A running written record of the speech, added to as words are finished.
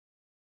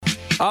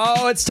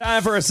Oh, it's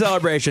time for a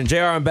celebration. JR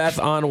and Beth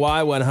on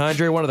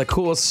Y100. One of the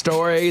coolest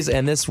stories,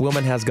 and this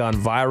woman has gone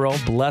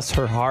viral. Bless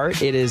her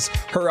heart. It is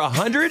her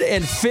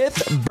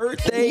 105th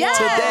birthday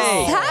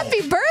today.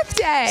 Happy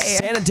birthday.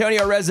 San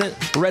Antonio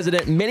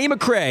resident Minnie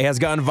McRae has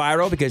gone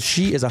viral because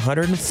she is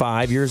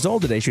 105 years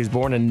old today. She was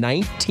born in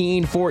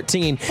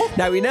 1914.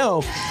 Now, we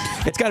know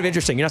it's kind of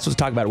interesting. You're not supposed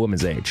to talk about a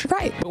woman's age.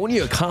 Right. But when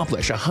you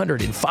accomplish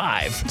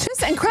 105.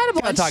 Just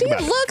incredible. And she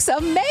looks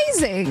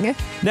amazing.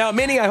 Now,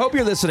 Minnie, I hope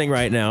you're listening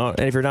right now.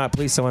 And if you're not,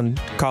 please someone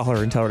call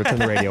her and tell her to turn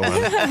the radio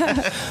on.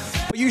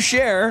 But you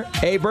share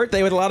a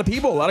birthday with a lot of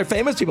people, a lot of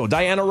famous people.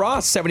 Diana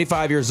Ross,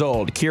 75 years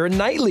old. Keira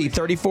Knightley,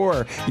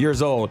 34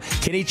 years old.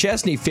 Kenny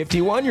Chesney,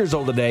 51 years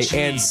old today. Jeez.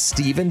 And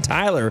Steven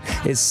Tyler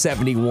is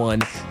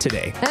 71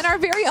 today. And our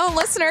very own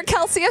listener,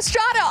 Kelsey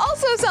Estrada,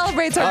 also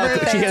celebrates her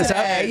birthday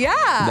today. Yeah.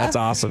 That's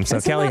awesome. So,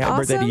 Kelly, happy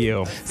birthday to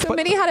you. So,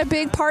 Minnie had a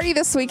big party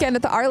this weekend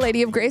at the Our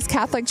Lady of Grace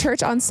Catholic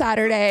Church on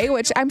Saturday,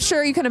 which I'm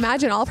sure you can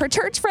imagine all of her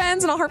church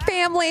friends and all her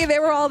family, they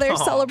were all there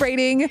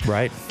celebrating.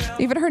 Right.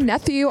 Even her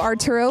nephew,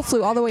 Arturo,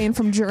 flew all the way in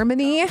from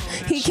Germany.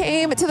 He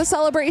came to the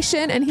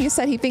celebration, and he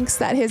said he thinks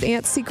that his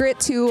aunt's secret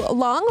to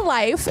long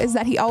life is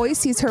that he always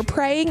sees her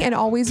praying and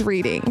always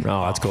reading.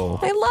 Oh, that's cool.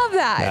 I love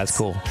that. That's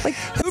cool. Like,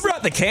 who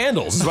brought the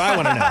candles? Is what I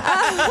want to know.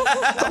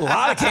 That's a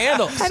lot of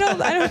candles. I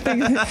don't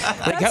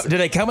think. Do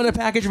they come in a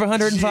package of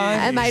 105?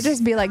 It might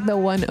just be like the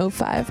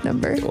 105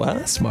 number. Well,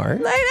 that's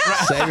smart. I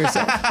know. Save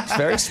yourself. It's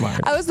very smart.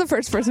 I was the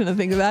first person to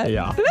think of that.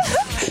 Yeah.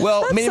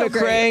 Well, Minnie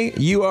McRae,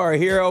 you are a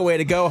hero. Way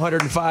to go.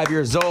 105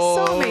 years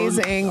old. So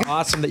amazing.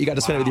 Awesome that you got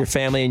to spend it with your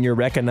family and you're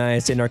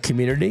recognized in our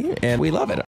community. And we love it.